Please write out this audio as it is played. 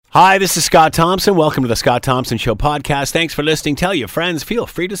Hi, this is Scott Thompson. Welcome to the Scott Thompson Show podcast. Thanks for listening. Tell your friends. Feel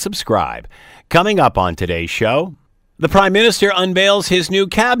free to subscribe. Coming up on today's show, the Prime Minister unveils his new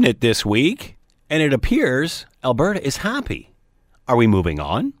cabinet this week, and it appears Alberta is happy. Are we moving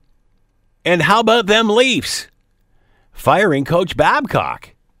on? And how about them Leafs? Firing Coach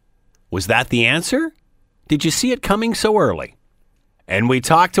Babcock. Was that the answer? Did you see it coming so early? And we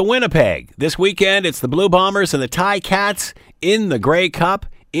talk to Winnipeg. This weekend, it's the Blue Bombers and the Ticats in the Grey Cup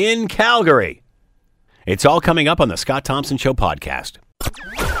in Calgary. It's all coming up on the Scott Thompson Show podcast.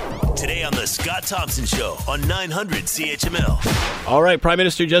 Today on the Scott Thompson Show on 900 CHML. All right, Prime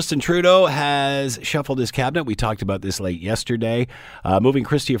Minister Justin Trudeau has shuffled his cabinet. We talked about this late yesterday. Moving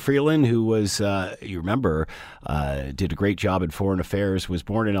Chrystia Freeland, who was, you remember, did a great job in foreign affairs, was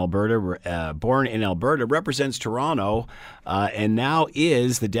born in Alberta, represents Toronto, and now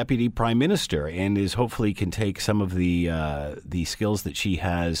is the Deputy Prime Minister, and is hopefully can take some of the skills that she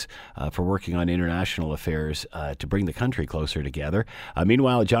has for working on international affairs to bring the country closer together.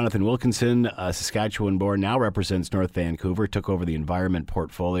 Meanwhile, Jonathan Wilkinson, Saskatchewan-born, now represents North Vancouver, took over the environment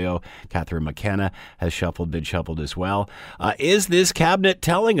portfolio. Catherine McKenna has been shuffled as well. Is this cabinet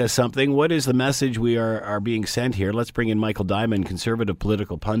telling us something? What is the message we are being sent here? Let's bring in Michael Diamond, conservative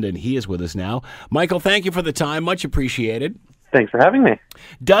political pundit. He is with us now. Michael, thank you for the time. Much appreciated. Thanks for having me.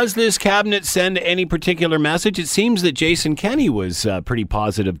 Does this cabinet send any particular message? It seems that Jason Kenney was pretty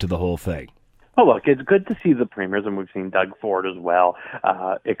positive to the whole thing. Oh, look, it's good to see the premiers, and we've seen Doug Ford as well,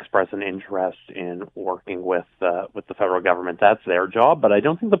 express an interest in working with the federal government. That's their job, but I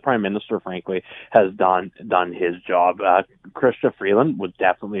don't think the Prime Minister, frankly, has done his job. Chrystia Freeland was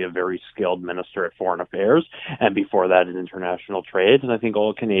definitely a very skilled minister at Foreign Affairs, and before that in international trade, and I think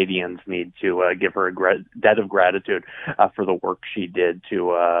all Canadians need to give her a debt of gratitude for the work she did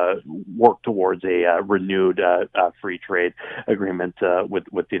to work towards a renewed free trade agreement with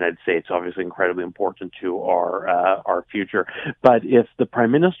the United States. Obviously, incredibly important to our future. But if the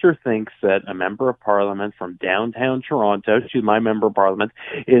Prime Minister thinks that a member of Parliament from downtown Toronto, she's my member of Parliament,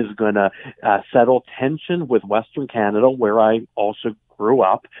 is going to settle tension with Western Canada, where I also grew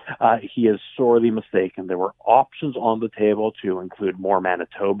up, he is sorely mistaken. There were options on the table to include more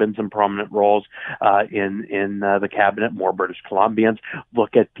Manitobans in prominent roles in the cabinet, more British Columbians,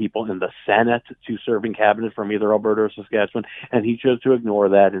 look at people in the Senate to serve in cabinet from either Alberta or Saskatchewan, and he chose to ignore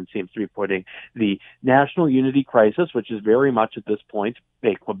that and seems to be putting the national unity crisis, which is very much at this point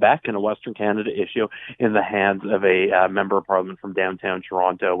a Quebec and a Western Canada issue, in the hands of a member of Parliament from downtown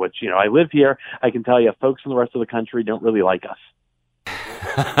Toronto, which, I live here. I can tell you, folks in the rest of the country don't really like us.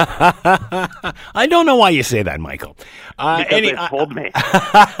 I don't know why you say that, Michael. Because they told me.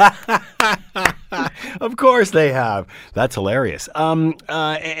 Of course they have. That's hilarious.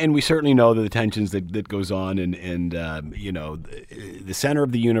 And we certainly know the tensions that goes on and the center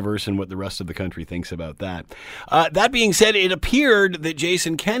of the universe and what the rest of the country thinks about that. That being said, it appeared that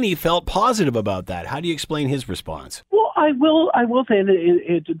Jason Kenney felt positive about that. How do you explain his response? Well, I will say that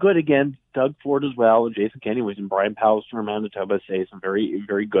it's good, again, Doug Ford as well, and Jason Kenney was in Brian Powell's from Manitoba, say some very,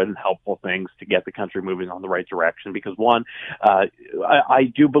 very good and helpful things to get the country moving on the right direction. Because one, I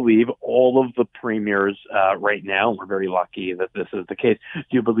do believe all of the premiers right now, and we're very lucky that this is the case,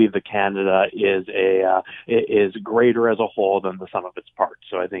 do believe that Canada is greater as a whole than the sum of its parts.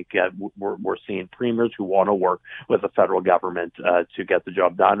 So I think we're seeing premiers who want to work with the federal government to get the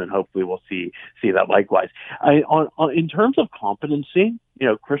job done, and hopefully we'll see that likewise. In terms of competency,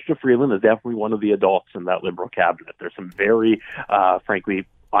 Chrystia Freeland is definitely one of the adults in that Liberal cabinet. There's some very, frankly,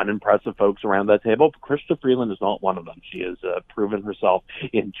 unimpressive folks around that table, but Chrystia Freeland is not one of them. She has proven herself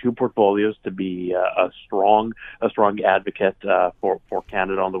in two portfolios to be a strong advocate for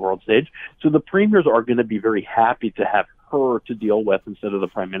Canada on the world stage. So the premiers are going to be very happy to have her to deal with instead of the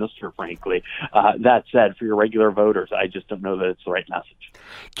Prime Minister, frankly. That said, for your regular voters, I just don't know that it's the right message.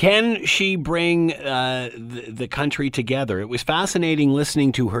 Can she bring the country together? It was fascinating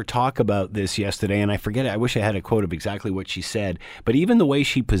listening to her talk about this yesterday, and I forget it. I wish I had a quote of exactly what she said, but even the way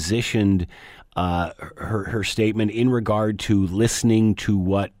she positioned her statement in regard to listening to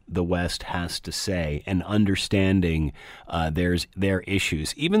what the West has to say and understanding their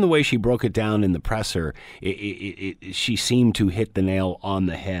issues. Even the way she broke it down in the presser, she seemed to hit the nail on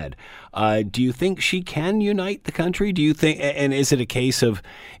the head. Do you think she can unite the country? Do you think? And is it a case of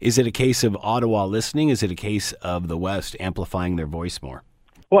Ottawa listening? Is it a case of the West amplifying their voice more?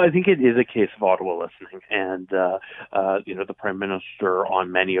 Well, I think it is a case of Ottawa listening, and the Prime Minister,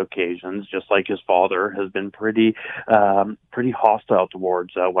 on many occasions, just like his father, has been pretty hostile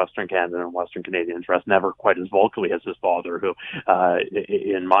towards Western Canada and Western Canadian interests. Never quite as vocally as his father, who,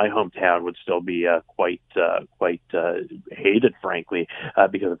 in my hometown, would still be quite hated, frankly,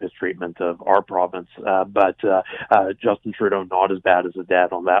 because of his treatment of our province. But Justin Trudeau, not as bad as his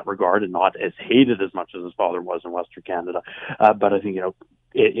dad on that regard, and not as hated as much as his father was in Western Canada. But I think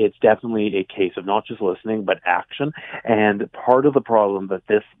it's definitely a case of not just listening, but action. And part of the problem that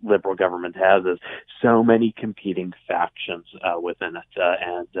this Liberal government has is so many competing factions within it.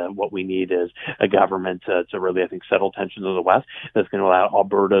 And what we need is a government to really, I think, settle tensions in the West that's going to allow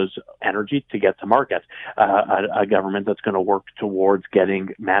Alberta's energy to get to market. A government that's going to work towards getting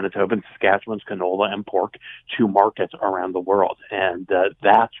Manitoba and Saskatchewan's canola and pork to market around the world. And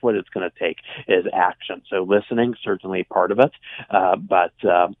that's what it's going to take, is action. So listening, certainly part of it, but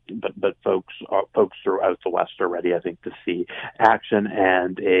folks throughout the West are ready, I think, to see action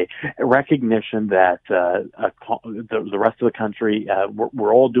and a recognition that the rest of the country,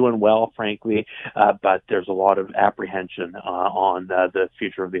 we're all doing well, frankly, but there's a lot of apprehension on the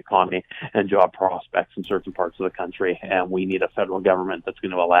future of the economy and job prospects in certain parts of the country, and we need a federal government that's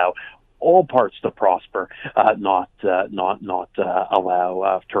going to allow all parts to prosper, not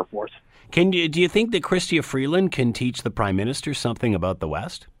allow turf wars. Do you think that Chrystia Freeland can teach the Prime Minister something about the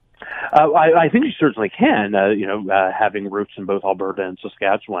West? I think she certainly can. Having roots in both Alberta and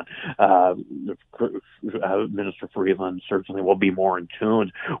Saskatchewan, Minister Freeland certainly will be more in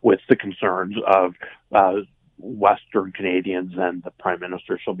tune with the concerns of Western Canadians, and the Prime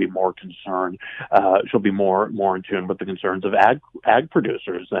Minister she'll be more concerned. She'll be more in tune with the concerns of ag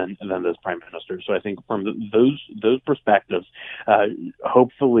producers than this Prime Minister. So I think from those perspectives,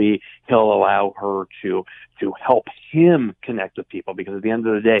 hopefully he'll allow her to help him connect with people, because at the end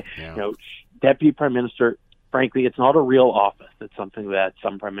of the day, Deputy Prime Minister, frankly, it's not a real office. It's something that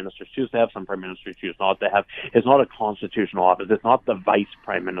some prime ministers choose to have, some prime ministers choose not to have. It's not a constitutional office. It's not the vice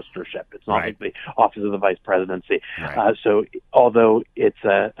prime ministership. It's not like the office of the vice presidency. Right. So although it's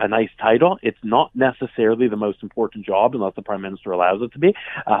a nice title, it's not necessarily the most important job unless the prime minister allows it to be.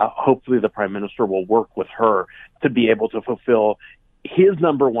 Hopefully the prime minister will work with her to be able to fulfill his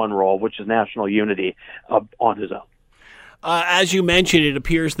number one role, which is national unity, on his own. As you mentioned, it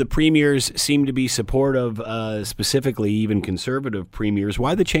appears the premiers seem to be supportive, specifically even conservative premiers.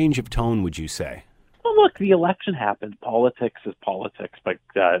 Why the change of tone, would you say? Well, look, the election happened. Politics is politics, but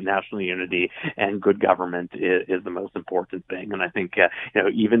national unity and good government is the most important thing. And I think,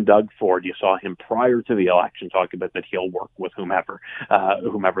 even Doug Ford, you saw him prior to the election talking about that he'll work with whomever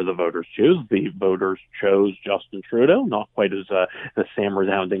the voters choose. The voters chose Justin Trudeau, not quite as the same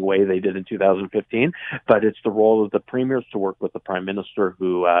resounding way they did in 2015, but it's the role of the premiers to work with the prime minister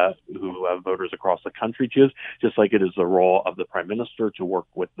who voters across the country choose, just like it is the role of the prime minister to work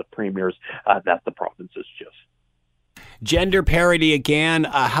with the premiers that the provinces choose. Gender parity again,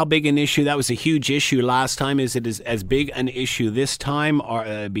 how big an issue? That was a huge issue last time. Is it as big an issue this time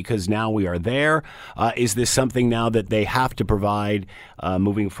because now we are there? Is this something now that they have to provide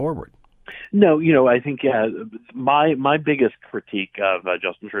moving forward? No, I think my biggest critique of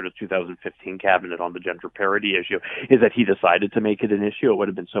Justin Trudeau's 2015 cabinet on the gender parity issue is that he decided to make it an issue. It would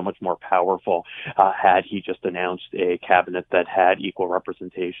have been so much more powerful had he just announced a cabinet that had equal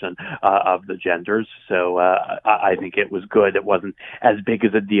representation of the genders. So I think it was good. It wasn't as big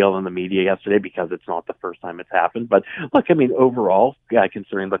as a deal in the media yesterday because it's not the first time it's happened. But look, I mean, overall,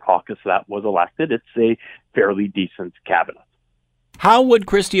 considering the caucus that was elected, it's a fairly decent cabinet. How would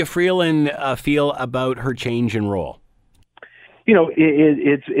Chrystia Freeland feel about her change in role?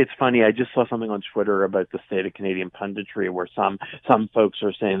 It's funny. I just saw something on Twitter about the state of Canadian punditry where some folks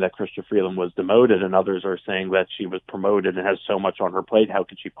are saying that Chrystia Freeland was demoted and others are saying that she was promoted and has so much on her plate. How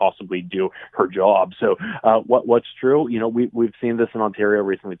could she possibly do her job? So what's true? We've seen this in Ontario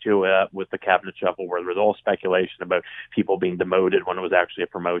recently too with the cabinet shuffle where there was all speculation about people being demoted when it was actually a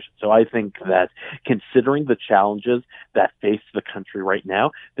promotion. So I think that considering the challenges that face the country right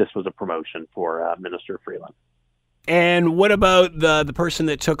now, this was a promotion for Minister Freeland. And what about the person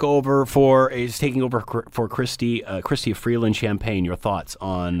that is taking over for Chrystia Freeland Champagne? Your thoughts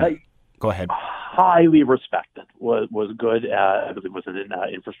on? Go ahead. Highly respected, was good. I believe was in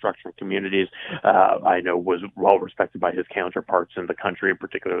infrastructure and communities. I know was well respected by his counterparts in the country,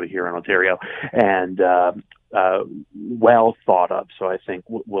 particularly here in Ontario, and well thought of. So I think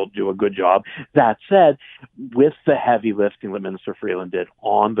we'll do a good job. That said, with the heavy lifting that Minister Freeland did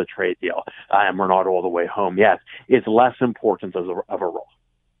on the trade deal, and we're not all the way home yet, it's less important of a role.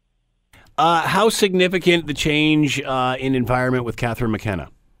 How significant the change in environment with Catherine McKenna?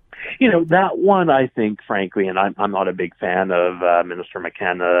 that one, I think, frankly, and I'm not a big fan of Minister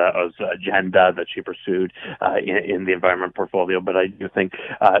McKenna's agenda that she pursued in the environment portfolio, but I do think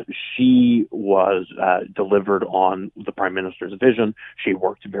she was delivered on the Prime Minister's vision. She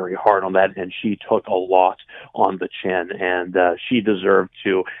worked very hard on that, and she took a lot on the chin, and she deserved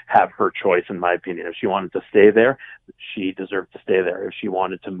to have her choice, in my opinion. If she wanted to stay there, she deserved to stay there. If she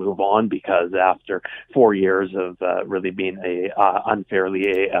wanted to move on, because after 4 years of really being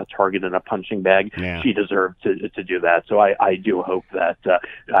unfairly a target and a punching bag, she deserved to do that. So I do hope that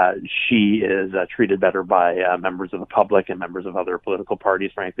she is treated better by members of the public and members of other political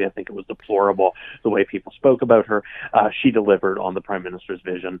parties. Frankly, I think it was deplorable the way people spoke about her. She delivered on the Prime Minister's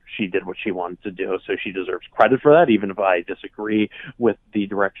vision. She did what she wanted to do, so she deserves credit for that, even if I disagree with the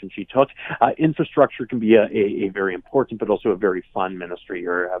direction she took. Infrastructure can be a very important, but also a very fun ministry.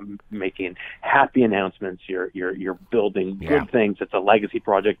 You're making happy announcements. You're building good things. It's a legacy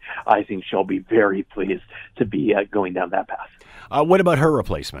project. I think she'll be very pleased to be going down that path. What about her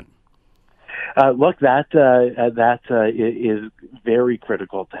replacement? Look, that is very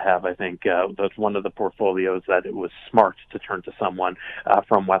critical to have. I think that's one of the portfolios that it was smart to turn to someone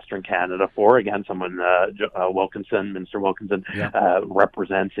from Western Canada for. Again, someone, Minister Wilkinson,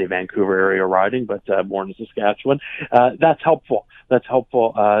 represents a Vancouver area riding, but born in Saskatchewan. That's helpful.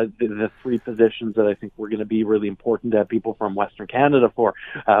 The three positions that I think were going to be really important to have people from Western Canada for.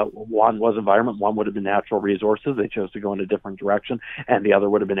 One was environment, one would have been natural resources. They chose to go in a different direction, and the other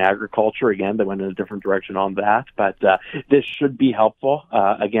would have been agriculture. Again, they went in a different direction on that, but this should be helpful.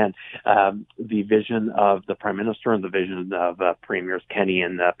 Again, the vision of the Prime Minister and the vision of Premiers Kenny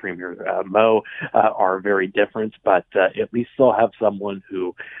and Premier Moe are very different, but at least they'll have someone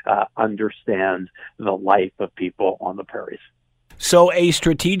who understands the life of people on the prairies. So a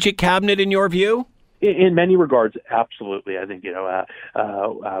strategic cabinet in your view? In many regards, absolutely. I think,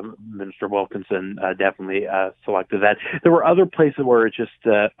 Minister Wilkinson definitely selected that. There were other places where it's just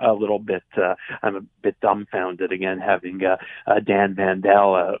a little bit, I'm a bit dumbfounded, again, having Dan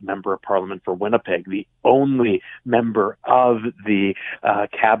Vandal, a member of Parliament for Winnipeg, the only member of the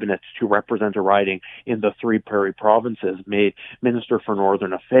cabinet to represent a riding in the three prairie provinces, made Minister for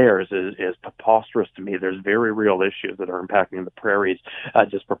Northern Affairs is preposterous to me. There's very real issues that are impacting the prairies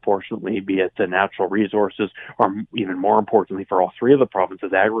disproportionately, be it natural resources, or even more importantly for all three of the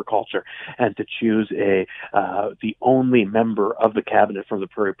provinces, agriculture. And to choose the only member of the cabinet from the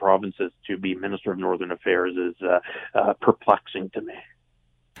prairie provinces to be Minister of Northern Affairs is perplexing to me.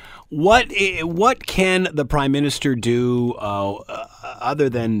 What can the Prime Minister do other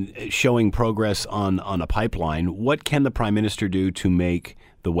than showing progress on a pipeline? What can the Prime Minister do to make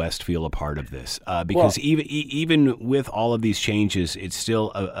the West feel a part of this? Because even with all of these changes, it's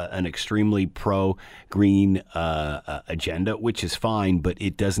still an extremely pro-green agenda, which is fine, but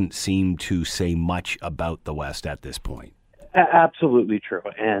it doesn't seem to say much about the West at this point. Absolutely true.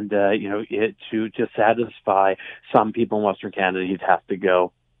 And, to satisfy some people in Western Canada, he'd have to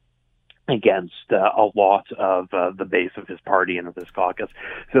go against a lot of the base of his party and of his caucus.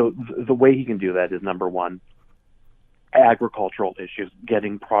 So the way he can do that is, number one, agricultural issues,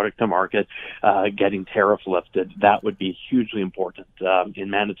 getting product to market, getting tariffs lifted. That would be hugely important in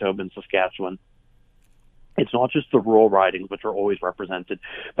Manitoba and Saskatchewan. It's not just the rural ridings, which are always represented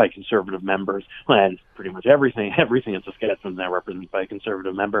by Conservative members, and pretty much everything in Saskatchewan is now represented by a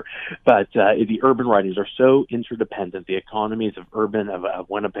Conservative member. But the urban ridings are so interdependent. The economies of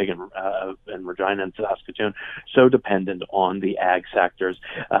Winnipeg and Regina and Saskatoon so dependent on the ag sectors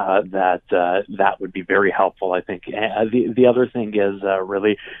that would be very helpful, I think. The other thing is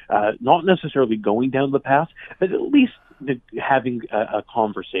really not necessarily going down the path, but at least having a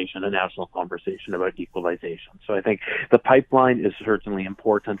national conversation about equalization. So I think the pipeline is certainly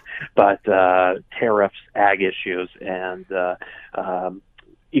important, but tariffs, ag issues, and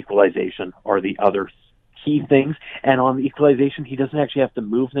equalization are the other key things. And on equalization, he doesn't actually have to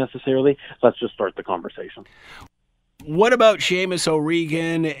move necessarily. Let's just start the conversation. What about Seamus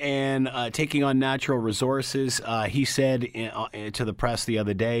O'Regan and taking on natural resources? He said to the press the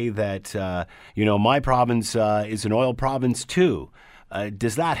other day that, my province is an oil province too.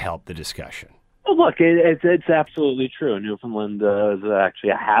 Does that help the discussion? Well, look, it's absolutely true. Newfoundland is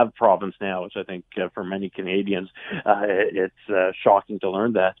actually a have province now, which I think for many Canadians, it's shocking to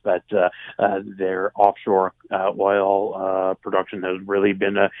learn that. But their offshore oil production has really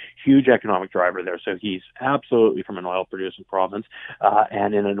been a huge economic driver there. So he's absolutely from an oil-producing province,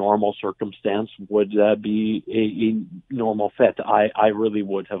 and in a normal circumstance would be a normal fit. I really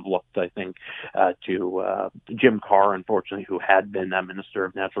would have looked, I think, to Jim Carr, unfortunately, who had been Minister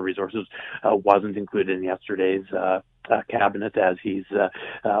of Natural Resources, wasn't included in yesterday's cabinet as he's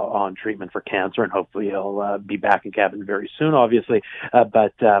on treatment for cancer, and hopefully he'll be back in cabinet very soon, obviously.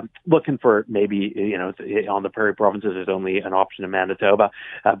 But looking for maybe, on the Prairie provinces, there's only an option in Manitoba,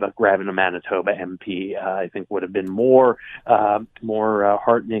 but grabbing a Manitoba MP, I think, would have been more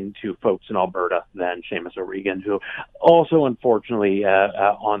heartening to folks in Alberta than Seamus O'Regan, who also, unfortunately,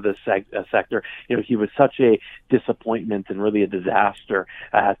 on this sector, he was such a disappointment and really a disaster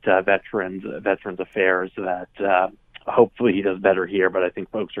at Veterans Affairs that hopefully he does better here, but I think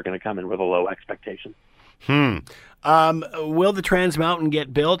folks are going to come in with a low expectation. Will the Trans Mountain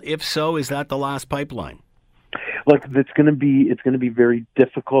get built? If so, is that the last pipeline? Look, it's going to be very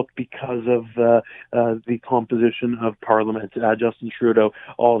difficult because of the composition of Parliament. Justin Trudeau,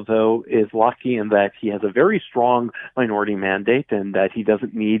 although, is lucky in that he has a very strong minority mandate, and that he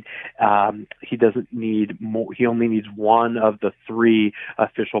doesn't need more. He only needs one of the three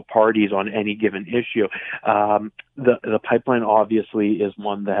official parties on any given issue. The pipeline obviously is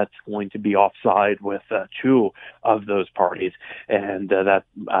one that's going to be offside with two of those parties, and that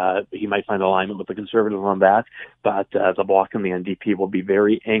he might find alignment with the Conservatives on that. But the Bloc and the NDP will be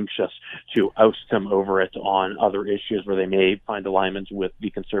very anxious to oust him over it on other issues where they may find alignments with the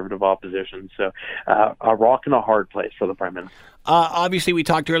Conservative opposition. So a rock and a hard place for the Prime Minister. Obviously, we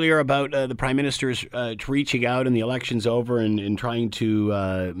talked earlier about the Prime Minister's reaching out and the election's over and trying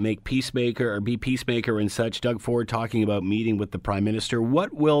to be peacemaker and such. Doug Ford talking about meeting with the Prime Minister.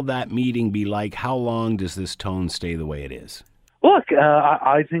 What will that meeting be like? How long does this tone stay the way it is? Look,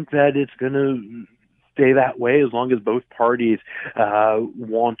 I think that it's going to stay that way as long as both parties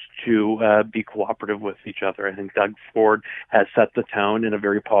want to be cooperative with each other. I think Doug Ford has set the tone in a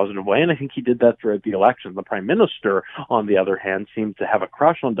very positive way, and I think he did that throughout the election. The Prime Minister, on the other hand, seemed to have a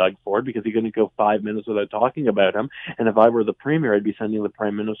crush on Doug Ford because he couldn't go 5 minutes without talking about him. And if I were the Premier, I'd be sending the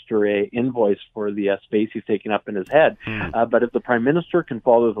Prime Minister a invoice for the space he's taking up in his head. But if the Prime Minister can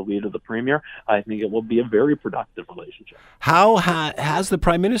follow the lead of the Premier, I think it will be a very productive relationship. How has the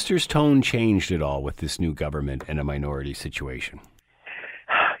Prime Minister's tone changed at all with this new government and a minority situation?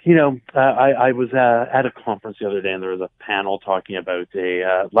 I was at a conference the other day, and there was a panel talking about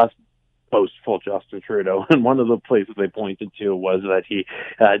a less boastful Justin Trudeau, and one of the places they pointed to was that he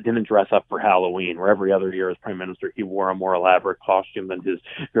didn't dress up for Halloween, where every other year as Prime Minister he wore a more elaborate costume than his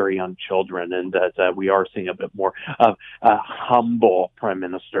very young children, and that we are seeing a bit more of a humble Prime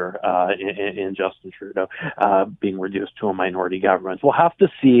Minister in Justin Trudeau being reduced to a minority government. We'll have to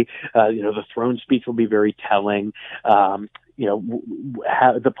see. The throne speech will be very telling.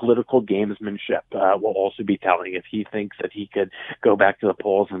 The political gamesmanship will also be telling. If he thinks that he could go back to the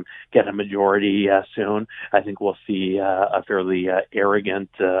polls and get a majority soon, I think we'll see a fairly arrogant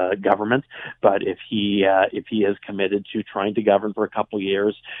government. But if he is committed to trying to govern for a couple of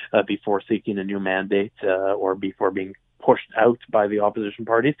years before seeking a new mandate or before being pushed out by the opposition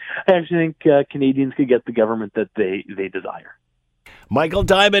parties, I actually think Canadians could get the government that they desire. Michael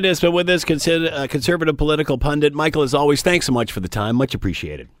Diamond has been with us, conservative political pundit. Michael, as always, thanks so much for the time. Much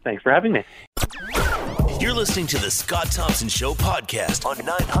appreciated. Thanks for having me. You're listening to the Scott Thompson Show podcast on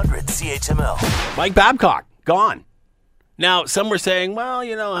 900 CHML. Mike Babcock, gone. Now, some were saying, well,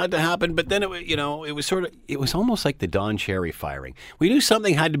 it had to happen, but then it was almost like the Don Cherry firing. We knew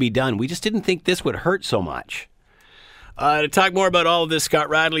something had to be done. We just didn't think this would hurt so much. To talk more about all of this, Scott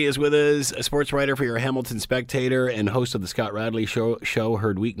Radley is with us, a sports writer for your Hamilton Spectator and host of the Scott Radley Show,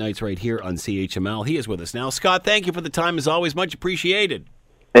 heard weeknights right here on CHML. He is with us now. Scott, thank you for the time, as always. Much appreciated.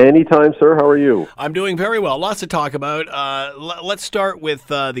 Anytime, sir. How are you? I'm doing very well. Lots to talk about. Let's start with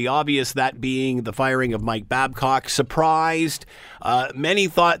the obvious, that being the firing of Mike Babcock. Surprised. Many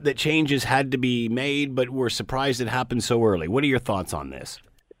thought that changes had to be made, but were surprised it happened so early. What are your thoughts on this?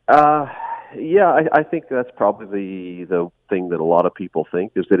 Yeah, I think that's probably the thing that a lot of people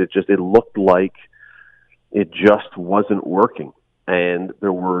think, is that it looked like it just wasn't working, and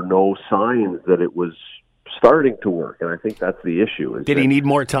there were no signs that it was starting to work, and I think that's the issue. Did he need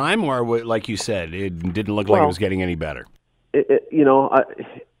more time, or like you said, it didn't look like it was getting any better? I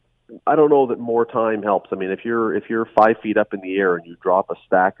don't know that more time helps. I mean, if you're 5 feet up in the air and you drop a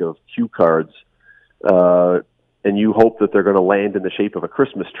stack of cue cards, and you hope that they're going to land in the shape of a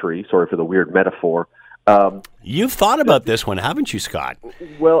Christmas tree. Sorry for the weird metaphor. You've thought about this one, haven't you, Scott?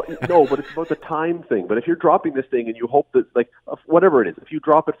 Well, no, but it's about the time thing. But if you're dropping this thing and you hope that, whatever it is, if you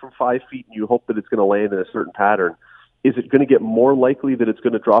drop it from 5 feet and you hope that it's going to land in a certain pattern, is it going to get more likely that it's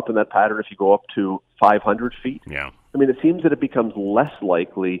going to drop in that pattern if you go up to 500 feet? Yeah. I mean, it seems that it becomes less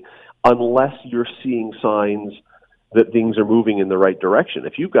likely unless you're seeing signs that things are moving in the right direction.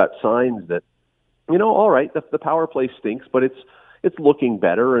 If you've got signs that, all right, the power play stinks, but it's looking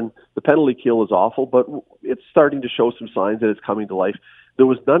better, and the penalty kill is awful, but it's starting to show some signs that it's coming to life. There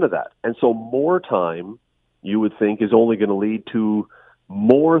was none of that. And so more time, you would think, is only going to lead to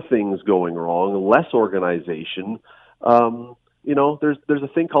more things going wrong, less organization. There's a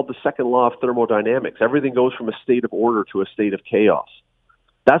thing called the second law of thermodynamics. Everything goes from a state of order to a state of chaos.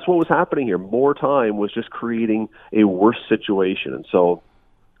 That's what was happening here. More time was just creating a worse situation. And so,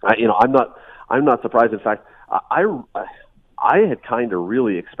 I'm not surprised. In fact, I had kind of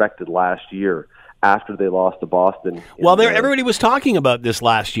really expected last year, after they lost to Boston. Well, everybody was talking about this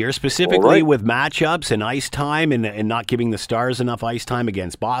last year, specifically with matchups and ice time and not giving the Stars enough ice time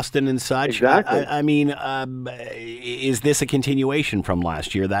against Boston and such. Exactly. Is this a continuation from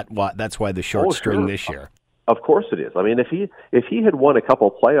last year? That's why the short string this year. Of course it is. I mean, if he had won a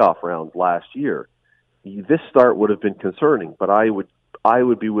couple playoff rounds last year, this start would have been concerning. But I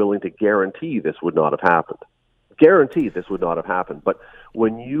would be willing to guarantee this would not have happened. Guarantee this would not have happened. But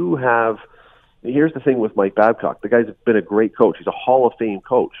when you have Here's the thing with Mike Babcock. The guy's been a great coach. He's a Hall of Fame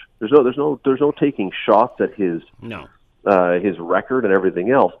coach. There's no taking shots at his record and everything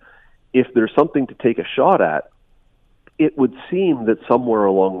else. If there's something to take a shot at, it would seem that somewhere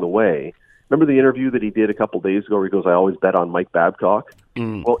along the way, remember the interview that he did a couple days ago where he goes, "I always bet on Mike Babcock."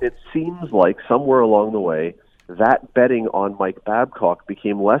 Well, it seems like somewhere along the way, that betting on Mike Babcock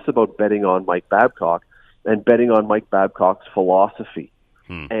became less about betting on Mike Babcock and betting on Mike Babcock's philosophy.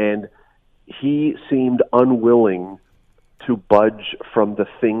 And he seemed unwilling to budge from the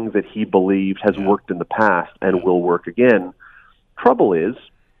thing that he believed has worked in the past and will work again. Trouble is,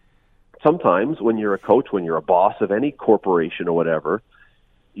 sometimes when you're a coach, when you're a boss of any corporation or whatever,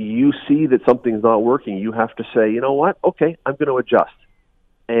 you see that something's not working. You have to say, you know what? Okay, I'm going to adjust.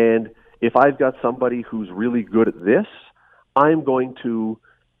 And if I've got somebody who's really good at this, I'm going to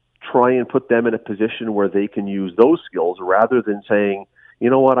try and put them in a position where they can use those skills rather than saying, you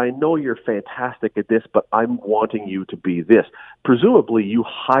know what, I know you're fantastic at this, but I'm wanting you to be this. Presumably you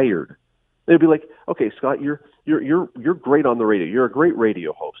hired. They'd be like, okay, Scott, you're great on the radio. You're a great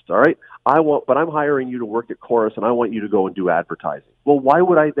radio host, all right? But I'm hiring you to work at Chorus, and I want you to go and do advertising. Well, why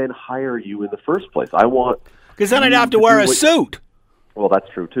would I then hire you in the first place? Because then I'd have to wear a suit. Well, that's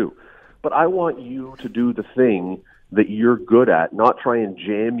true too. But I want you to do the thing that you're good at, not try and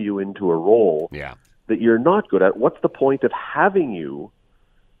jam you into a role that you're not good at. What's the point of having you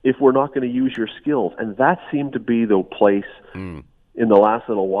if we're not going to use your skills? And that seemed to be the place in the last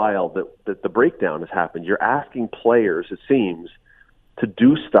little while that the breakdown has happened. You're asking players, it seems, to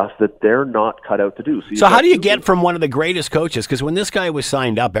do stuff that they're not cut out to do. So how do you get from one of the greatest coaches? Because when this guy was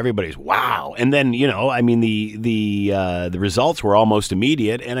signed up, everybody's wow, and then the results were almost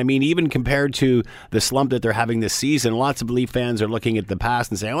immediate. And I mean, even compared to the slump that they're having this season, lots of Leaf fans are looking at the past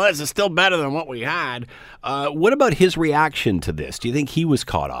and saying, "Well, this is still better than what we had." What about his reaction to this? Do you think he was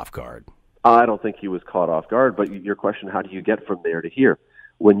caught off guard? I don't think he was caught off guard. But your question: how do you get from there to here?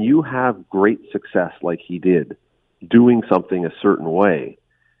 When you have great success like he did, doing something a certain way,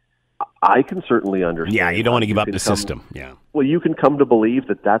 I can certainly understand. Yeah, you don't want to give up the system. Yeah. Well, you can come to believe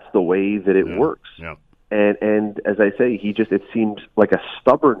that that's the way that it works. Yeah. And as I say, it seemed like a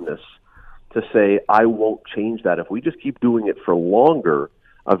stubbornness to say, I won't change that. If we just keep doing it for longer,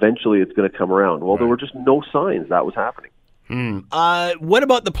 eventually it's going to come around. Well, there were just no signs that was happening. What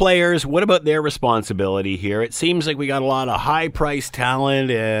about the players? What about their responsibility here? It seems like we got a lot of high-priced talent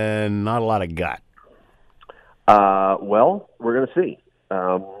and not a lot of gut. Well, we're going to see.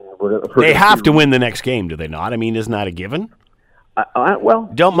 They have to win the next game, do they not? I mean, isn't that a given?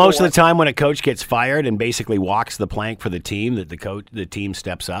 Don't most of the time when a coach gets fired and basically walks the plank for the team, that the team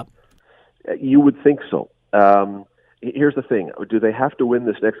steps up? You would think so. Here's the thing. Do they have to win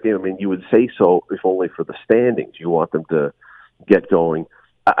this next game? I mean, you would say so if only for the standings. You want them to get going.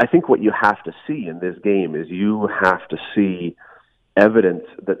 I think what you have to see in this game is you have to see evidence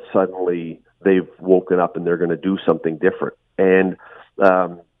that suddenly they've woken up and they're going to do something different. And, I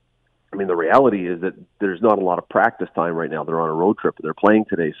mean, the reality is that there's not a lot of practice time right now. They're on a road trip and they're playing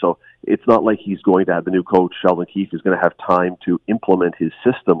today. So it's not like he's going to have the new coach, Sheldon Keefe, is going to have time to implement his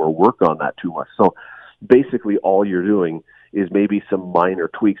system or work on that too much. So basically all you're doing is maybe some minor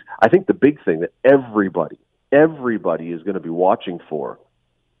tweaks. I think the big thing that everybody is going to be watching for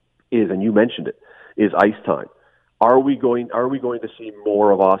is, and you mentioned it, is ice time. Are we going to see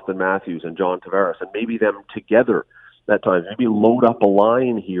more of Auston Matthews and John Tavares, and maybe them together at times? Maybe load up a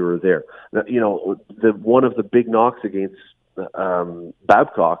line here or there. You know, one of the big knocks against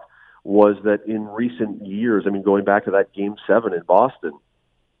Babcock was that in recent years, I mean, going back to that Game 7 in Boston,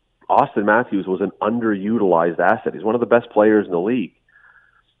 Auston Matthews was an underutilized asset. He's one of the best players in the league.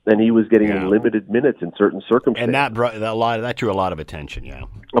 and he was getting limited minutes in certain circumstances. And that drew a lot of attention. Yeah,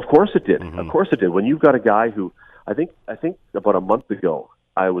 of course it did. Of course it did. When you've got a guy who I think about a month ago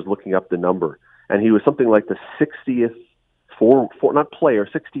I was looking up the number, and he was something like the 60th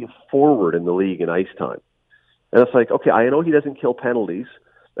 60th forward in the league in ice time. And it's like, okay, I know he doesn't kill penalties,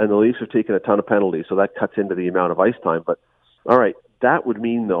 and the Leafs have taken a ton of penalties, so that cuts into the amount of ice time. But all right, that would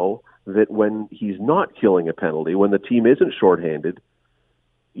mean though that when he's not killing a penalty, when the team isn't shorthanded,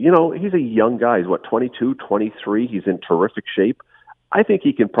 he's a young guy. He's 22, 23. He's in terrific shape. I think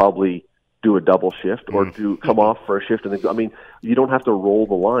he can probably do a double shift or come off for a shift. And you don't have to roll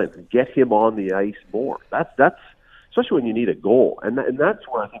the lines. Get him on the ice more. That's especially when you need a goal. And that's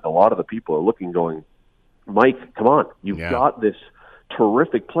where I think a lot of the people are looking, going, Mike, come on, you've got this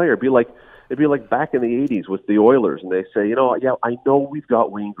terrific player. It'd be like back in the 80s with the Oilers, and they say, I know we've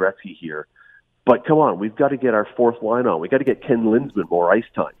got Wayne Gretzky here, but come on, we've got to get our fourth line on. We've got to get Ken Lindsman more ice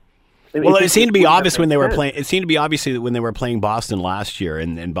time. It seemed to be obvious when they were playing. It seemed to be obvious when they were playing Boston last year,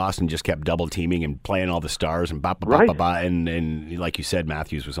 and Boston just kept double teaming and playing all the stars and and like you said,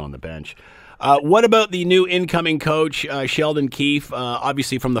 Matthews was on the bench. What about the new incoming coach, Sheldon Keefe?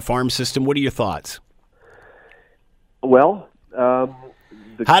 Obviously from the farm system. What are your thoughts? Well,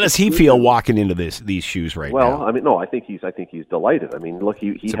 how does he feel walking into these shoes now? Well, I think he's delighted. Look,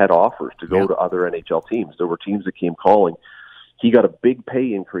 he had offers to go to other NHL teams. There were teams that came calling. He got a big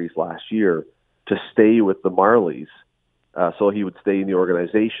pay increase last year to stay with the Marlies, so he would stay in the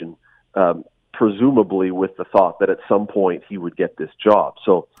organization, presumably with the thought that at some point he would get this job.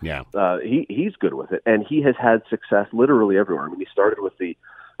 So he's good with it, and he has had success literally everywhere. He started with the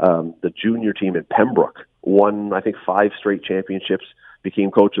junior team in Pembroke, won, I think, 5 straight championships, became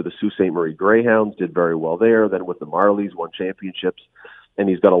coach of the Sault Ste. Marie Greyhounds, did very well there. Then with the Marlies, won championships, and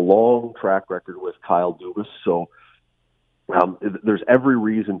he's got a long track record with Kyle Dubas. So there's every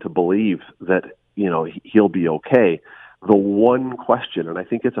reason to believe that he'll be okay. The one question, and I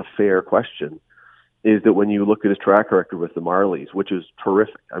think it's a fair question, is that when you look at his track record with the Marlies, which is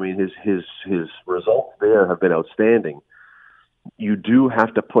terrific. His results there have been outstanding. You do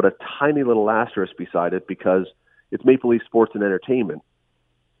have to put a tiny little asterisk beside it because it's Maple Leaf Sports and Entertainment.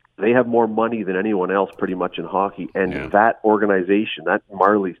 They have more money than anyone else pretty much in hockey, and that organization, that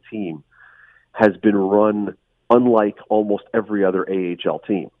Marlies team, has been run unlike almost every other AHL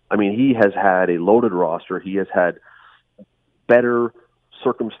team. He has had a loaded roster. He has had better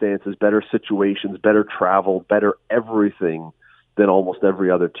circumstances, better situations, better travel, better everything than almost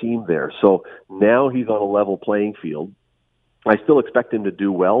every other team there. So now he's on a level playing field. I still expect him to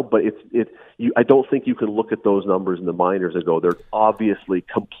do well, but I don't think you can look at those numbers in the minors and go, they're obviously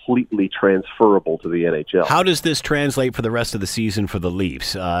completely transferable to the NHL. How does this translate for the rest of the season for the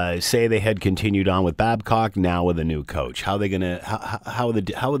Leafs? Say they had continued on with Babcock, now with a new coach. How would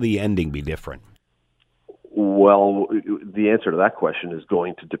the ending be different? Well, the answer to that question is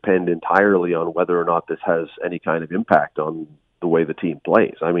going to depend entirely on whether or not this has any kind of impact on the way the team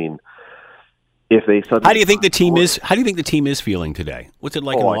plays. If they suddenly How do you think the team is feeling today? What's it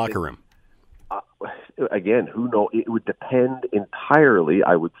like in the locker room? Again, who knows? It would depend entirely,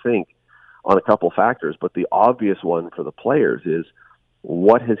 I would think, on a couple factors. But the obvious one for the players is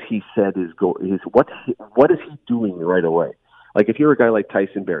what has he said what is he doing right away? Like if you're a guy like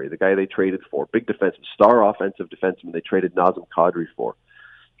Tyson Barrie, the guy they traded for, big defenseman, star offensive defenseman they traded Nazem Kadri for,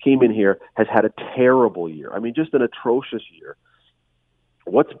 came in here, has had a terrible year. Just an atrocious year.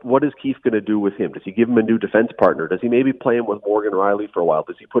 What is Keefe going to do with him? Does he give him a new defense partner? Does he maybe play him with Morgan Riley for a while?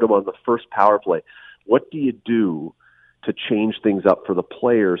 Does he put him on the first power play? What do you do to change things up for the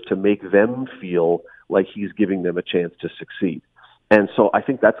players to make them feel like he's giving them a chance to succeed? And so I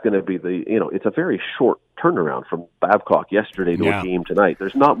think that's going to be it's a very short turnaround from Babcock yesterday to a game tonight.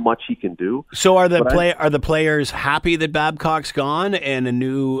 There's not much he can do. So are the players happy that Babcock's gone and a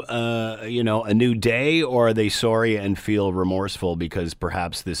new day, or are they sorry and feel remorseful because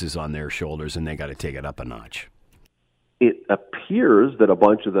perhaps this is on their shoulders and they got to take it up a notch? It appears that a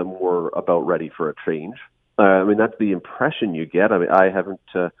bunch of them were about ready for a change. That's the impression you get. I haven't.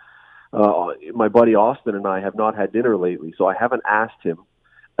 My buddy Austin and I have not had dinner lately, so I haven't asked him.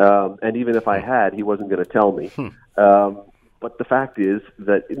 And even if I had, he wasn't going to tell me. But the fact is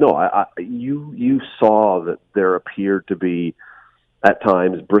that you saw that there appeared to be at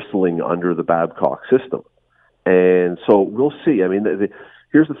times bristling under the Babcock system, and so we'll see.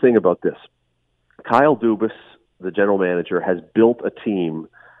 Here's the thing about this: Kyle Dubas, the general manager, has built a team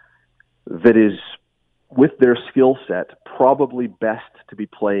that is, with their skill set, probably best to be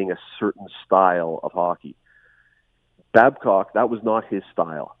playing a certain style of hockey. Babcock, that was not his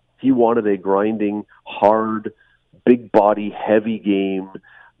style. He wanted a grinding, hard, big body, heavy game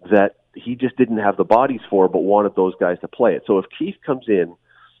that he just didn't have the bodies for, but wanted those guys to play it. So if Keith comes in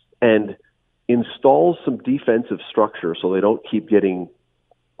and installs some defensive structure so they don't keep getting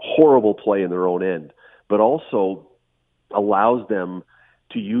horrible play in their own end, but also allows them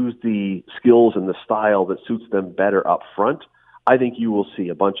to use the skills and the style that suits them better up front, I think you will see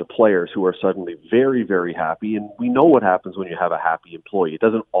a bunch of players who are suddenly very, very happy. And we know what happens when you have a happy employee. It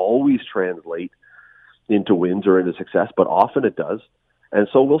doesn't always translate into wins or into success, but often it does. And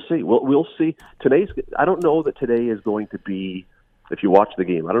so we'll see. We'll see. I don't know that today is going to be, if you watch the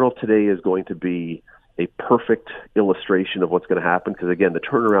game, I don't know if today is going to be a perfect illustration of what's going to happen, because, again, the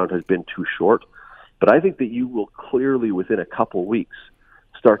turnaround has been too short. But I think that you will clearly, within a couple weeks,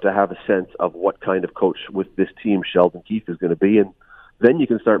 start to have a sense of what kind of coach with this team Sheldon Keefe is going to be, and then you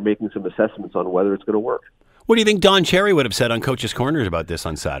can start making some assessments on whether it's going to work. What do you think Don Cherry would have said on Coach's Corners about this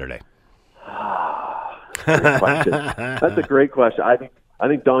on Saturday? Great question. That's a great question. I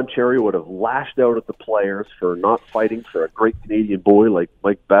think Don Cherry would have lashed out at the players for not fighting for a great Canadian boy like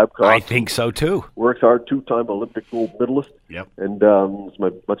Mike Babcock. I think so too. Works hard, 2-time Olympic gold medalist. Yep. And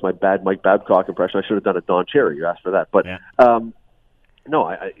that's my bad Mike Babcock impression. I should have done a Don Cherry. You asked for that, but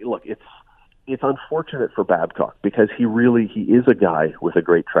no. Look, it's unfortunate for Babcock because he is a guy with a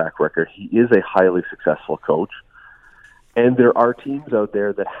great track record. He is a highly successful coach, and there are teams out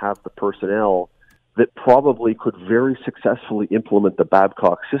there that have the personnel that probably could very successfully implement the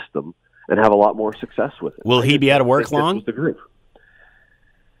Babcock system and have a lot more success with it. Will he be out of work long? The group.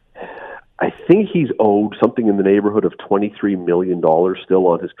 I think he's owed something in the neighborhood of $23 million still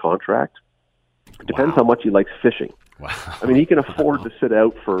on his contract. Depends how much he likes fishing. Wow. I mean, he can afford to sit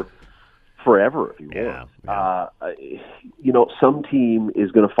out for forever if he wants. Yeah. Some other team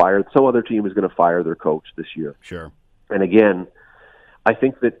is going to fire their coach this year. Sure. And again, I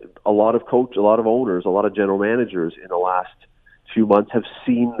think that a lot of owners, a lot of general managers in the last few months have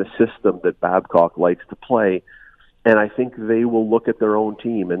seen the system that Babcock likes to play, and I think they will look at their own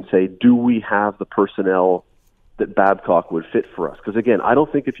team and say, do we have the personnel that Babcock would fit for us? Because again, I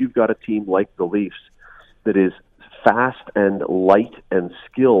don't think if you've got a team like the Leafs that is fast and light and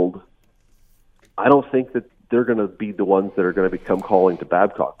skilled, I don't think that they're going to be the ones that are going to become calling to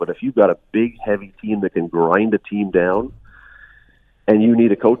Babcock. But if you've got a big, heavy team that can grind a team down and you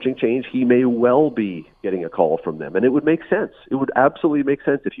need a coaching change, he may well be getting a call from them. And it would make sense. It would absolutely make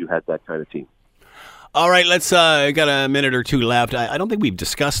sense if you had that kind of team. All right, let's got a minute or two left. I don't think we've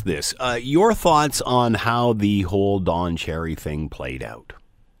discussed this. Your thoughts on how the whole Don Cherry thing played out?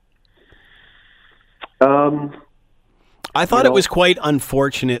 I thought it was quite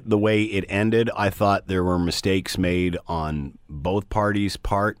unfortunate the way it ended. I thought there were mistakes made on both parties'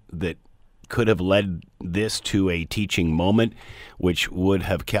 part that could have led this to a teaching moment, which would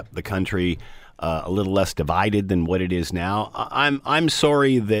have kept the country a little less divided than what it is now. I'm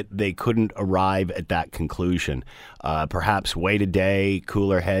sorry that they couldn't arrive at that conclusion. Perhaps wait a day,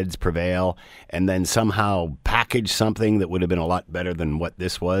 cooler heads prevail, and then somehow package something that would have been a lot better than what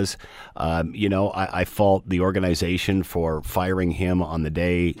this was. I fault the organization for firing him on the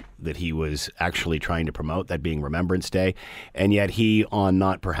day that he was actually trying to promote, that being Remembrance Day, and yet he on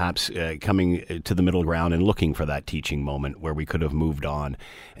not perhaps coming to the middle ground and looking for that teaching moment where we could have moved on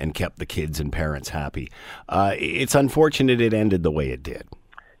and kept the kids and parents happy. It's unfortunate it ended the way it did.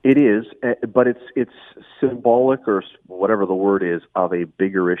 It is, but it's symbolic, or whatever the word is, of a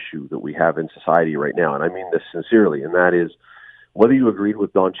bigger issue that we have in society right now. And I mean this sincerely, and that is whether you agreed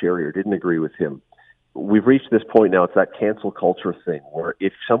with Don Cherry or didn't agree with him. We've reached this point now, it's that cancel culture thing, where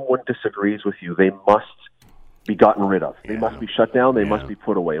if someone disagrees with you, they must be gotten rid of. They must be shut down, they must be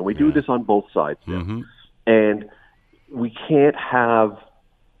put away. And we do this on both sides now. Mm-hmm. And we can't have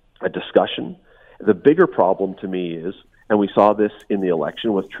a discussion. The bigger problem to me is, and we saw this in the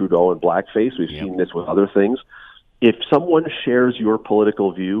election with Trudeau and blackface, we've seen this with other things, if someone shares your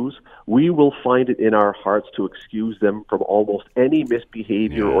political views, we will find it in our hearts to excuse them from almost any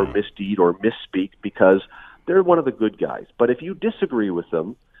misbehavior or misdeed or misspeak because they're one of the good guys. But if you disagree with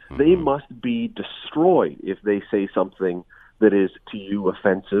them, they must be destroyed if they say something that is to you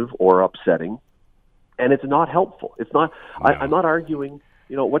offensive or upsetting. And it's not helpful. It's not. I'm not arguing,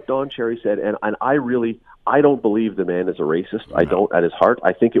 what Don Cherry said, and I don't believe the man is a racist. No. I don't at his heart.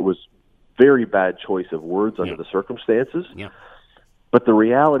 I think it was very bad choice of words under the circumstances. Yeah. But the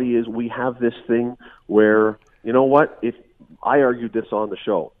reality is we have this thing where, if I argued this on the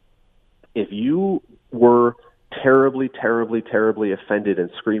show, if you were terribly, terribly, terribly offended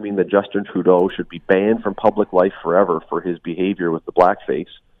and screaming that Justin Trudeau should be banned from public life forever for his behavior with the blackface,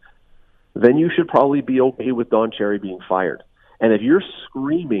 then you should probably be okay with Don Cherry being fired. And if you're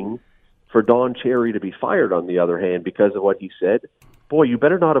screaming for Don Cherry to be fired, on the other hand, because of what he said, boy, you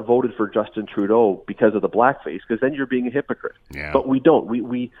better not have voted for Justin Trudeau because of the blackface, because then you're being a hypocrite. Yeah. But we don't.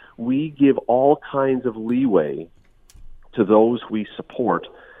 We give all kinds of leeway to those we support,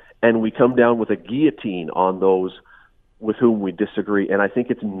 and we come down with a guillotine on those with whom we disagree. And I think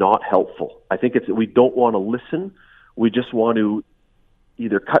it's not helpful. I think we don't want to listen. We just want to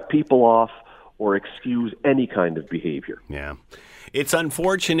either cut people off or excuse any kind of behavior. Yeah. It's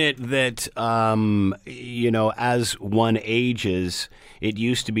unfortunate that, as one ages, it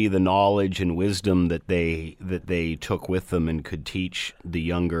used to be the knowledge and wisdom that they took with them and could teach the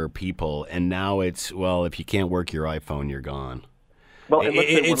younger people. And now it's, well, if you can't work your iPhone, you're gone. Well,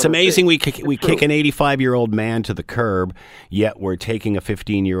 it's amazing we kick an 85-year-old man to the curb, yet we're taking a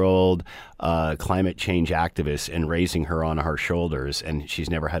 15-year-old climate change activist and raising her on our shoulders, and she's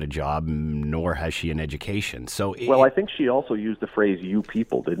never had a job, nor has she an education. So, I think she also used the phrase "you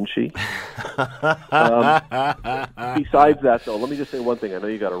people," didn't she? Besides that, though, let me just say one thing. I know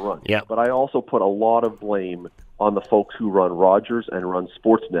you got to run, but I also put a lot of blame on the folks who run Rogers and run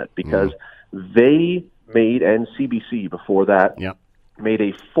Sportsnet, because they made, and CBC before that, made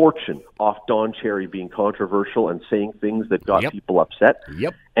a fortune off Don Cherry being controversial and saying things that got people upset.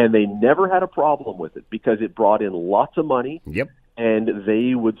 And they never had a problem with it because it brought in lots of money. And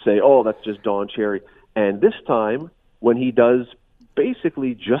they would say, oh, that's just Don Cherry. And this time, when he does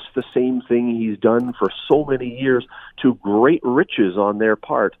basically just the same thing he's done for so many years to great riches on their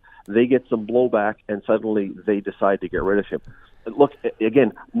part, they get some blowback and suddenly they decide to get rid of him. Look,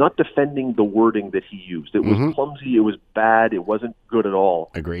 again, not defending the wording that he used. It was clumsy, it was bad, it wasn't good at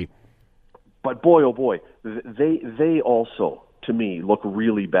all. Agree. But boy, oh boy, they also, to me, look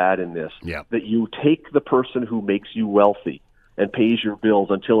really bad in this. That you take the person who makes you wealthy and pays your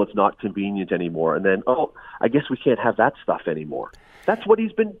bills until it's not convenient anymore, and then, I guess we can't have that stuff anymore. That's what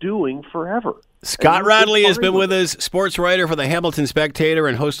he's been doing forever. Scott Radley has been with us, sports writer for the Hamilton Spectator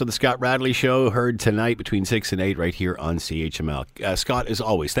and host of the Scott Radley Show, heard tonight between 6 and 8 right here on CHML. Scott, as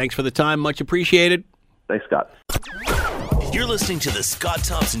always, thanks for the time. Much appreciated. Thanks, Scott. You're listening to the Scott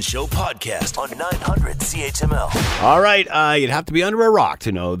Thompson Show podcast on 900 CHML. All right, you'd have to be under a rock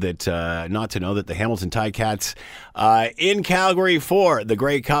to know that, not to know that the Hamilton Ticats in Calgary for the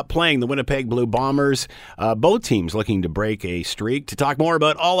Grey Cup playing the Winnipeg Blue Bombers. Both teams looking to break a streak. To talk more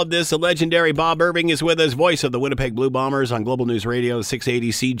about all of this, the legendary Bob Irving is with us, voice of the Winnipeg Blue Bombers on Global News Radio,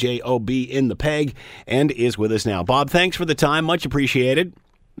 680 CJOB in the Peg, and is with us now. Bob, thanks for the time. Much appreciated.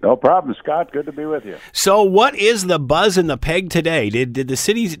 No problem, Scott. Good to be with you. So, what is the buzz in the Peg today? Did the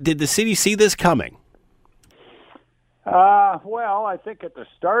city see this coming? Well, I think at the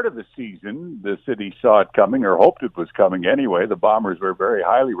start of the season, the city saw it coming, or hoped it was coming anyway. The Bombers were very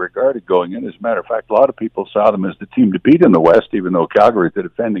highly regarded going in. As a matter of fact, a lot of people saw them as the team to beat in the West, even though Calgary is the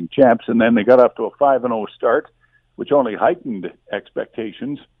defending champs. And then they got off to a 5-0 start, which only heightened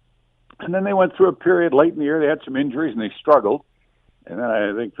expectations. And then they went through a period late in the year. They had some injuries and they struggled. And then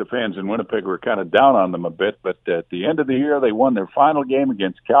I think the fans in Winnipeg were kind of down on them a bit. But at the end of the year, they won their final game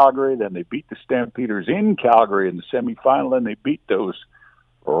against Calgary. Then they beat the Stampeders in Calgary in the semifinal. Then they beat those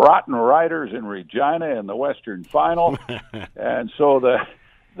rotten Riders in Regina in the Western Final. And so the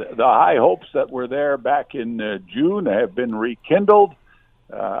high hopes that were there back in June have been rekindled.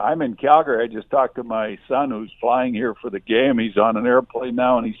 I'm in Calgary. I just talked to my son who's flying here for the game. He's on an airplane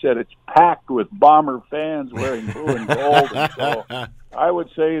now, and he said it's packed with Bomber fans wearing blue and gold. And so I would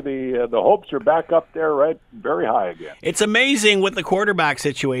say the hopes are back up there, right, very high again. It's amazing with the quarterback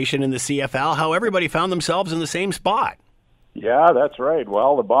situation in the CFL how everybody found themselves in the same spot. Yeah, that's right.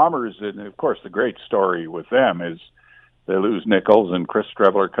 Well, the Bombers, and of course the great story with them is they lose Nichols, and Chris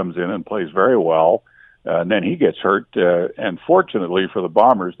Streveler comes in and plays very well. And then he gets hurt, and fortunately for the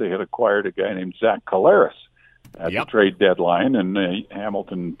Bombers, they had acquired a guy named Zach Collaros at the trade deadline, and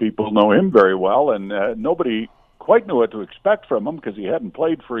Hamilton people know him very well, and nobody quite knew what to expect from him because he hadn't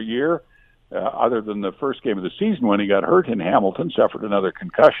played for a year, other than the first game of the season when he got hurt in Hamilton, suffered another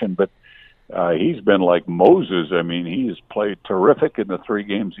concussion, but he's been like Moses. I mean, he has played terrific in the 3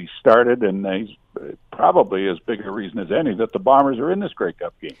 games he started, and he's probably as big a reason as any that the Bombers are in this Grey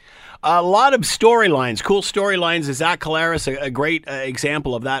Cup game. A lot of storylines, cool storylines. Is Zach Collaros a great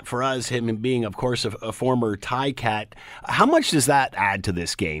example of that for us, him being, of course, a former Ticat. How much does that add to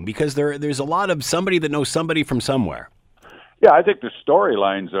this game? Because there's a lot of somebody that knows somebody from somewhere. Yeah, I think the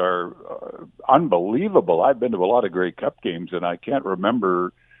storylines are unbelievable. I've been to a lot of Grey Cup games, and I can't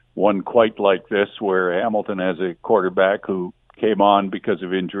remember one quite like this where Hamilton has a quarterback who came on because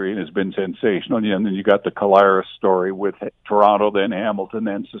of injury and has been sensational. And then you got the Collaros story with Toronto, then Hamilton,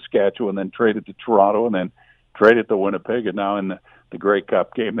 then Saskatchewan, then traded to Toronto, and then traded to Winnipeg, and now in the Grey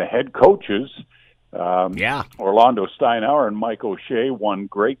Cup game. The head coaches Orlando Steinauer and Mike O'Shea won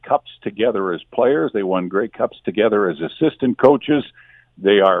Grey Cups together as players. They won Grey Cups together as assistant coaches.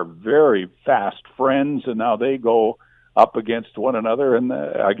 They are very fast friends, and now they go up against one another. And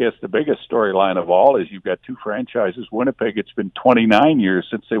I guess the biggest storyline of all is you've got two franchises. Winnipeg, it's been 29 years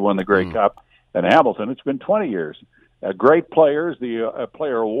since they won the Grey Cup, and Hamilton, it's been 20 years. Great players. The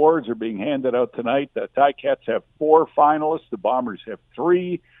player awards are being handed out tonight. The Ticats have 4 finalists. The Bombers have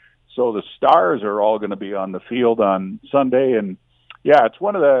 3. So the stars are all going to be on the field on Sunday. And, yeah, it's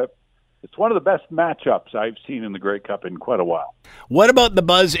one of the best matchups I've seen in the Grey Cup in quite a while. What about the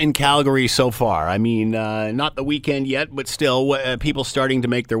buzz in Calgary so far? I mean, not the weekend yet, but still people starting to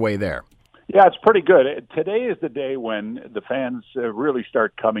make their way there. Yeah, it's pretty good. Today is the day when the fans really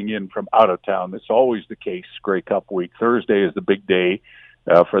start coming in from out of town. It's always the case, Grey Cup week. Thursday is the big day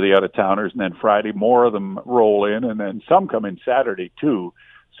for the out-of-towners, and then Friday more of them roll in, and then some come in Saturday too.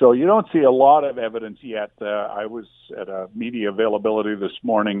 So you don't see a lot of evidence yet. I was at a media availability this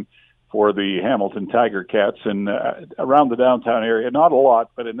morning for the Hamilton Tiger Cats and around the downtown area. Not a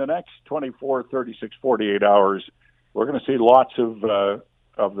lot, but in the next 24, 36, 48 hours, we're going to see lots of the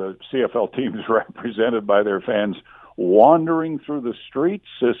CFL teams represented by their fans wandering through the streets,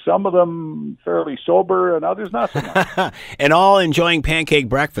 some of them fairly sober and others not so much. And all enjoying pancake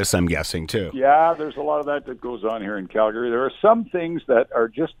breakfast, I'm guessing, too. Yeah, there's a lot of that goes on here in Calgary. There are some things that are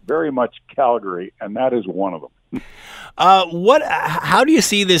just very much Calgary, and that is one of them. How do you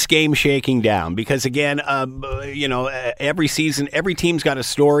see this game shaking down? Because again, every season, every team's got a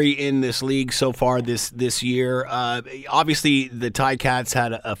story in this league so far this year. Obviously, the Ticats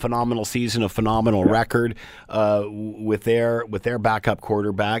had a phenomenal season, a phenomenal record with their backup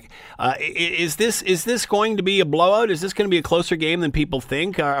quarterback. Is this going to be a blowout? Is this going to be a closer game than people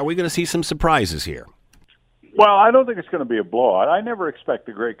think? Are we going to see some surprises here? Well, I don't think it's going to be a blowout. I never expect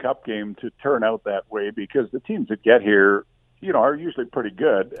the Grey Cup game to turn out that way because the teams that get here, are usually pretty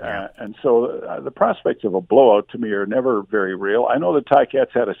good. And so the prospects of a blowout to me are never very real. I know the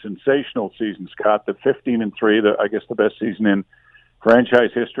Ticats had a sensational season, Scott, the 15-3, I guess the best season in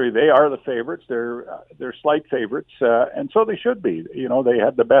franchise history. They are the favorites. They're slight favorites, and so they should be. They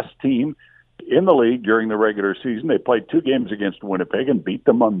had the best team in the league during the regular season. They played 2 games against Winnipeg and beat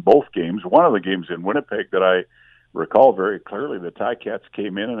them on both games. One of the games in Winnipeg that I recall very clearly, the Ticats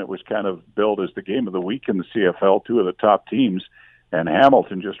came in and it was kind of billed as the game of the week in the CFL, 2 of the top teams, and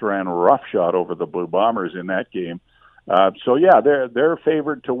Hamilton just ran roughshod over the Blue Bombers in that game. They're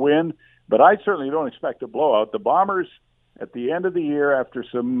favored to win, but I certainly don't expect a blowout. The Bombers, at the end of the year, after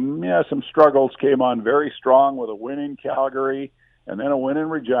some struggles, came on very strong with a win in Calgary and then a win in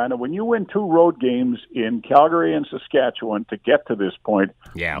Regina. When you win 2 road games in Calgary and Saskatchewan to get to this point,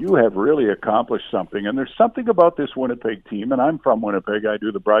 you have really accomplished something. And there's something about this Winnipeg team, and I'm from Winnipeg. I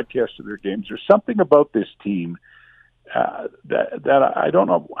do the broadcast of their games. There's something about this team that I don't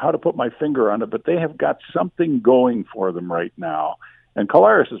know how to put my finger on it, but they have got something going for them right now. And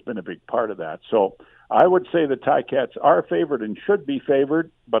Collaros has been a big part of that. So I would say the Ticats are favored and should be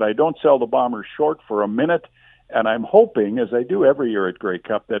favored, but I don't sell the Bombers short for a minute. And I'm hoping, as I do every year at Grey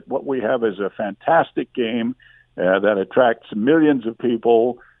Cup, that what we have is a fantastic game that attracts millions of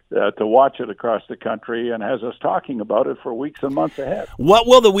people to watch it across the country and has us talking about it for weeks and months ahead. What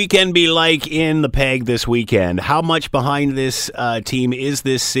will the weekend be like in the PEG this weekend? How much behind this team is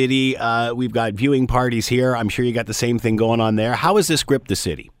this city? We've got viewing parties here. I'm sure you got the same thing going on there. How has this gripped the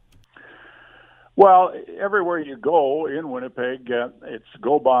city? Well, everywhere you go in Winnipeg, it's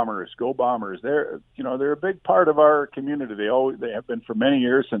go Bombers, go Bombers. They're a big part of our community. They have been for many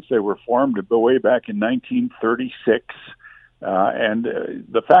years since they were formed, way back in 1936. And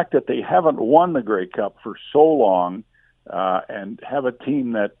the fact that they haven't won the Grey Cup for so long and have a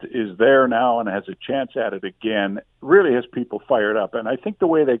team that is there now and has a chance at it again really has people fired up. And I think the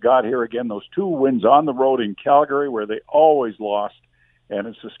way they got here again, those 2 wins on the road in Calgary where they always lost, and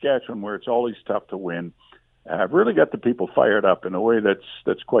in Saskatchewan, where it's always tough to win, have really got the people fired up in a way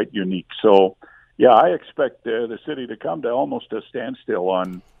that's quite unique. So, I expect the city to come to almost a standstill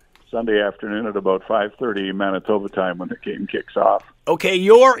on Sunday afternoon at about 5:30 Manitoba time when the game kicks off. Okay,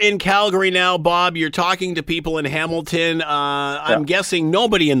 you're in Calgary now, Bob. You're talking to people in Hamilton. I'm guessing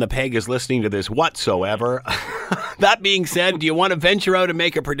nobody in the PEG is listening to this whatsoever. That being said, do you want to venture out and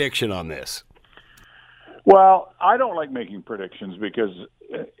make a prediction on this? Well, I don't like making predictions because,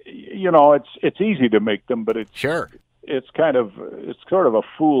 it's easy to make them, but it's sort of a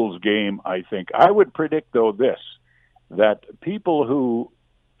fool's game, I think. I would predict, though, that people who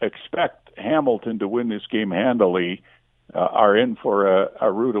expect Hamilton to win this game handily are in for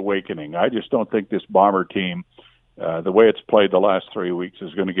a rude awakening. I just don't think this Bomber team The way it's played the last 3 weeks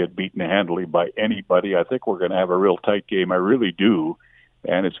is going to get beaten handily by anybody. I think we're going to have a real tight game. I really do.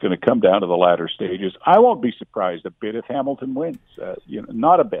 And it's going to come down to the latter stages. I won't be surprised a bit if Hamilton wins.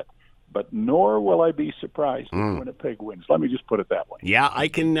 Not a bit. But nor will I be surprised if Winnipeg wins. Let me just put it that way. Yeah, I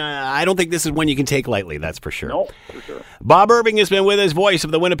can. I don't think this is one you can take lightly, that's for sure. No, for sure. Bob Irving has been with us, voice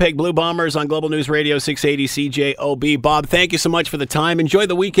of the Winnipeg Blue Bombers on Global News Radio 680 CJOB. Bob, thank you so much for the time. Enjoy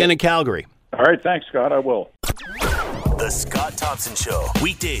the weekend in Calgary. All right, thanks, Scott. I will. The Scott Thompson Show,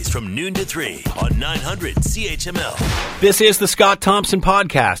 weekdays from noon to 3 on 900 CHML. This is the Scott Thompson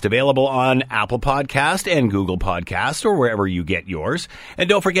Podcast, available on Apple Podcast and Google Podcast or wherever you get yours. And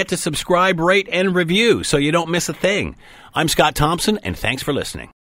don't forget to subscribe, rate, and review so you don't miss a thing. I'm Scott Thompson, and thanks for listening.